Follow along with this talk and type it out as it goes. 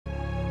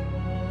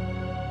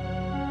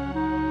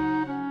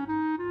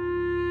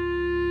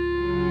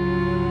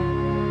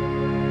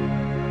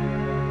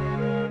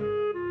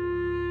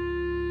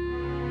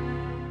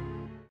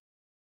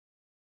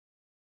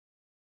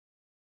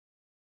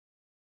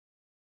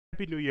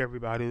Happy New Year,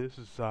 everybody. This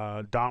is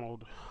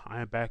Donald. I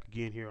am back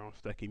again here on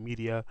Stucky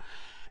Media,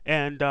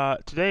 and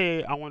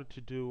today I wanted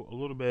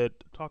to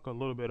talk a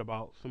little bit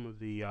about some of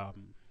the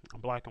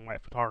black and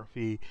white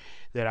photography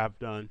that I've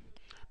done.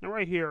 Now,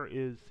 right here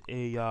is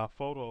a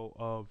photo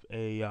of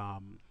a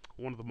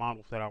one of the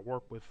models that I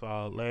worked with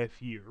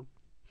last year,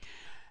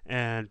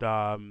 and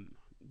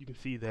you can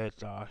see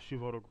that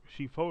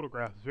she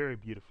photographs very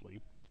beautifully.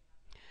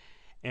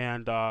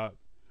 And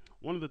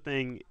one of the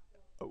thing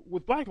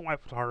with black and white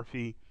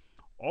photography,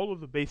 all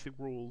of the basic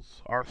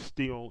rules are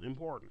still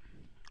important: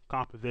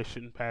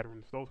 composition,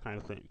 patterns, those kind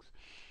of things.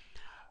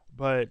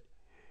 But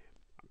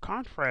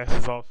contrast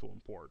is also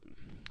important.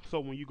 So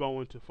when you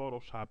go into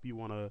Photoshop, you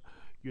want to,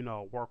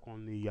 work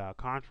on the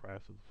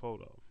contrast of the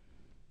photo.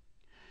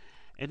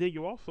 And then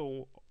you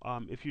also,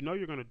 if you know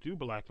you're going to do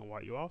black and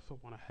white, you also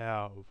want to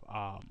have,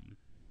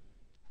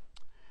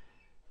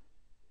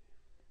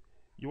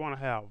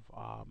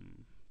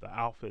 the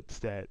outfits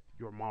that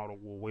your model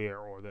will wear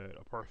or that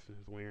a person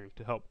is wearing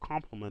to help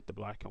complement the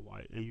black and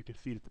white. And you can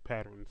see that the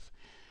patterns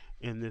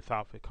in this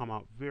outfit come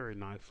out very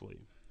nicely.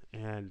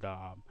 And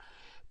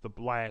the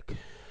black,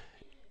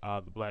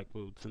 the black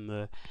boots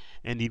and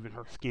even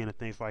her skin and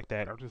things like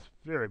that are just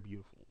very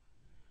beautiful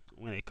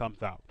when it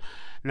comes out.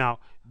 Now,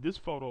 this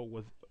photo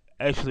was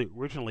actually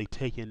originally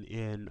taken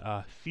in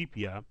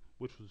sepia,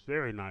 which was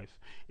very nice.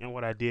 And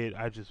what I did,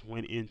 I just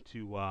went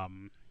into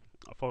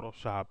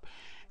Photoshop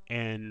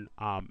and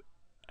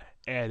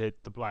added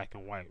the black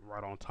and white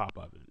right on top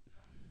of it.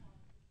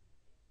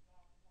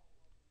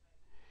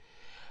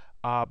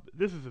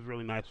 This is a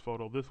really nice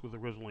photo. This was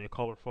originally a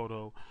color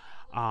photo.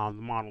 The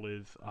model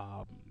is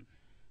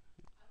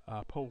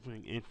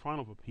posing in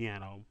front of a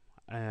piano,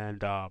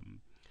 and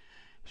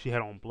she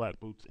had on black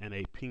boots and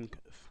a pink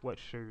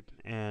sweatshirt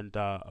and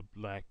a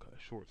black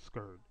short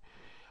skirt.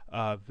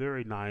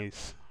 Very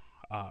nice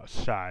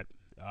shot.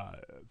 Uh,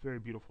 Very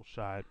beautiful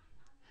shot.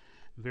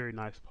 Very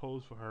nice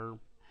pose for her.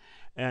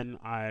 And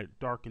I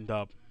darkened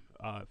up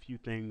a few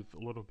things a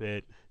little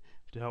bit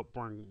to help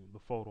bring the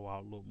photo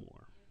out a little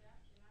more.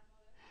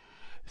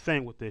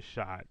 Same with this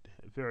shot.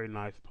 Very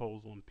nice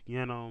pose on the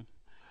piano.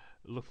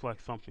 It looks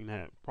like something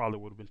that probably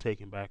would have been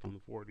taken back in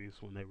the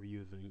 40s when they were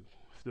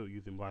still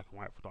using black and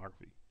white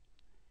photography.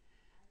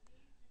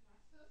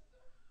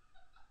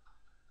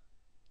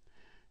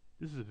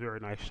 This is a very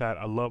nice shot.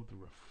 I love the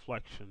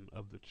reflection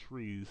of the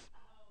trees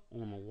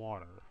on the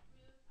water,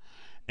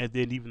 and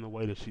then even the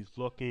way that she's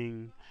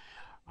looking,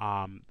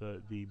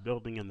 the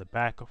building in the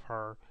back of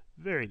her.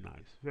 Very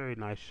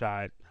nice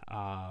shot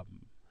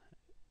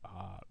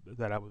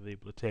that I was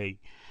able to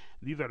take.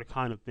 These are the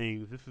kind of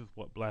things. This is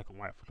what black and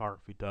white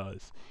photography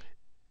does.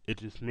 It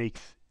just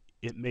makes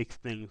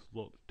things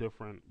look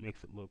different.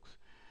 Makes it looks.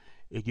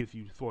 It gives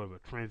you sort of a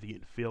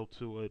transient feel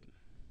to it.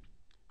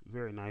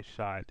 Very nice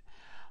shot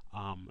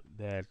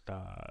that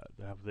I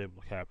was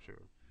able to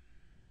capture.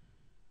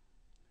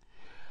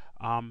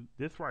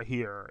 This right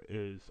here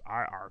is,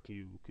 I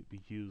argue, could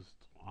be used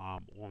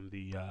on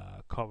the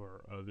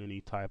cover of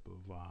any type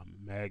of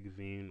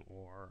magazine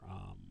or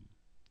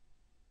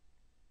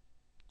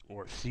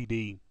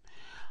CD.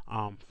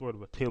 Sort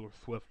of a Taylor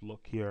Swift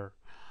look here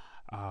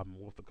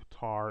with the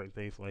guitar and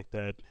things like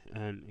that.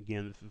 And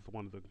again, this is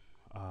one of the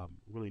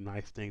really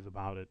nice things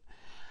about it.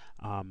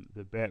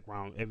 The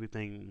background,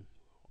 everything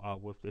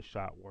with this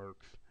shot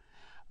works.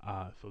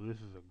 So this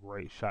is a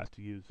great shot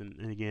to use,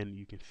 and again,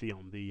 you can see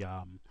on the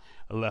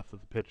left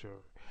of the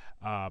picture,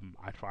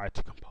 I tried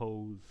to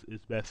compose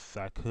as best as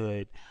I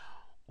could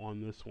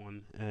on this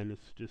one, and it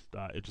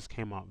just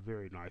came out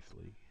very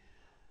nicely.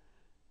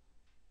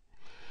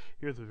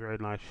 Here's a very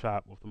nice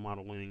shot with the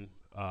model leaning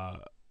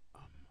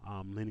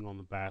on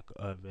the back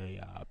of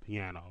a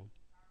piano.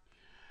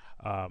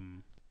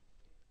 Um,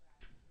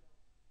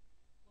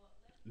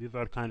 these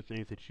are the kind of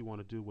things that you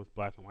want to do with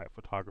black and white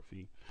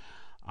photography,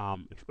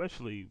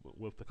 especially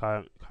with the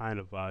kind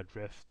of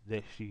dress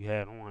that she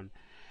had on.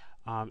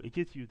 It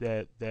gives you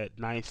that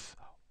nice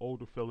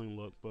older feeling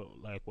look,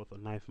 but like with a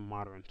nice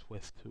modern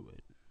twist to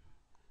it.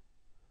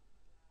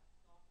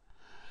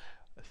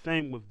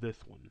 Same with this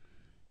one,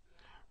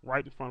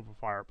 right in front of a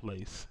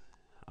fireplace,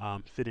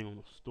 sitting on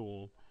a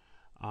stool.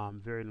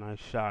 Very nice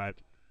shot.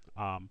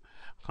 Um,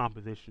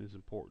 Composition is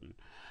important,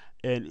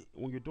 and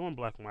when you're doing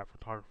black and white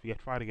photography, I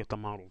try to get the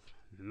models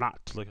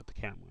not to look at the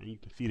camera, and you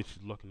can see that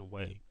she's looking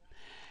away,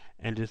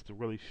 and just to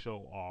really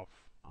show off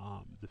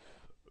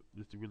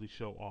just to really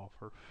show off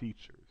her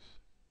features.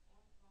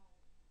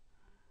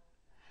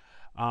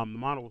 The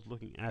model was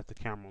looking at the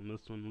camera on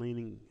this one,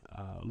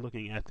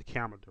 looking at the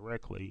camera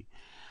directly,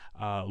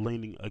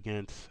 leaning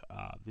against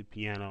the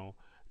piano.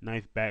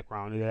 Nice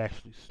background. It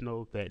actually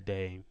snowed that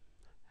day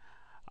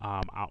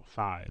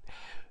outside,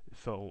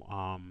 so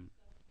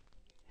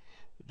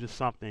just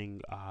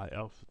something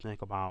else to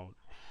think about.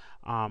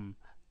 Um,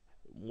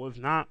 was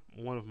not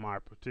one of my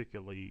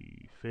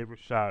particularly favorite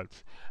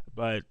shots,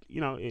 but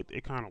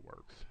it kind of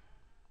works.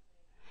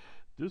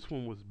 This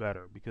one was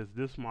better because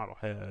this model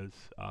has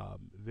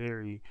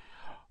very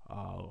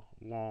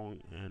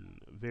long and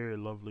very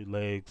lovely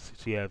legs.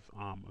 She has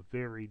a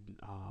very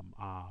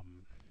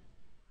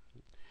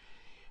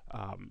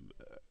um,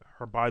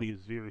 her body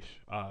is very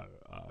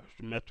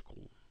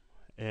symmetrical,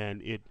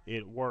 and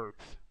it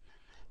works,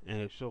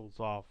 and it shows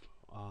off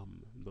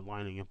the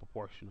lining and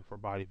proportion of her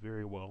body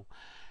very well.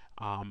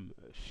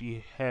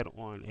 She had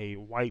on a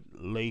white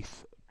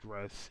lace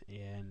dress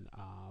and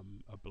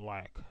a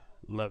black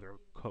leather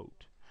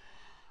coat.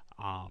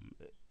 Um,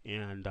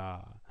 and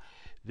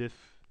this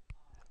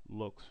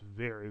looks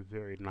very,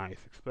 very nice,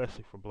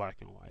 especially for black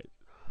and white.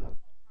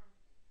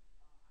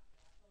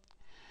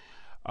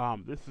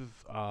 This is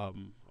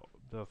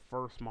the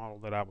first model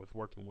that I was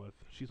working with.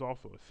 She's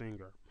also a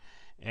singer,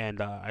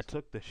 and I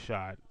took the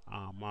shot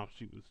while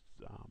she was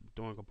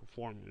doing a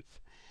performance,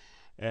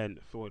 and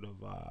sort of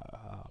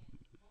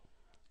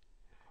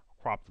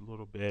cropped a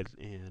little bit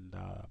and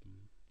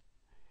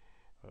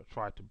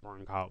tried to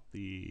bring out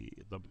the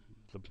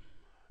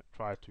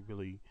tried to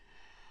really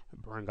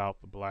bring out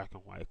the black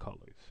and white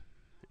colors.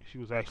 She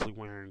was actually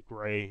wearing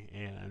gray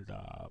and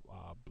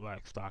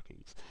black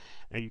stockings,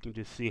 and you can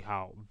just see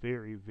how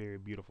very, very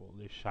beautiful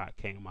this shot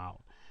came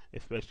out,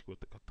 especially with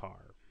the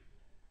guitar.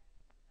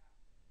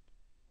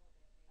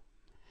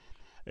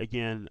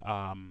 Again,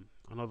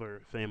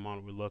 another same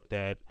model we looked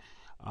at,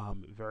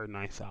 very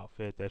nice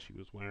outfit that she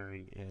was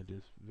wearing, and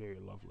is very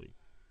lovely.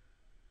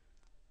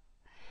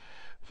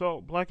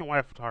 So, black and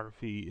white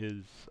photography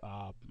is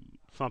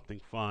something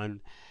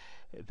fun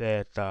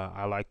that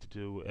I like to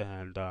do,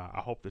 and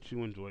I hope that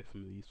you enjoy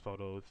some of these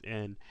photos.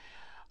 And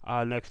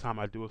next time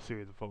I do a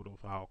series of photos,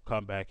 I'll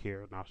come back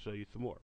here and I'll show you some more.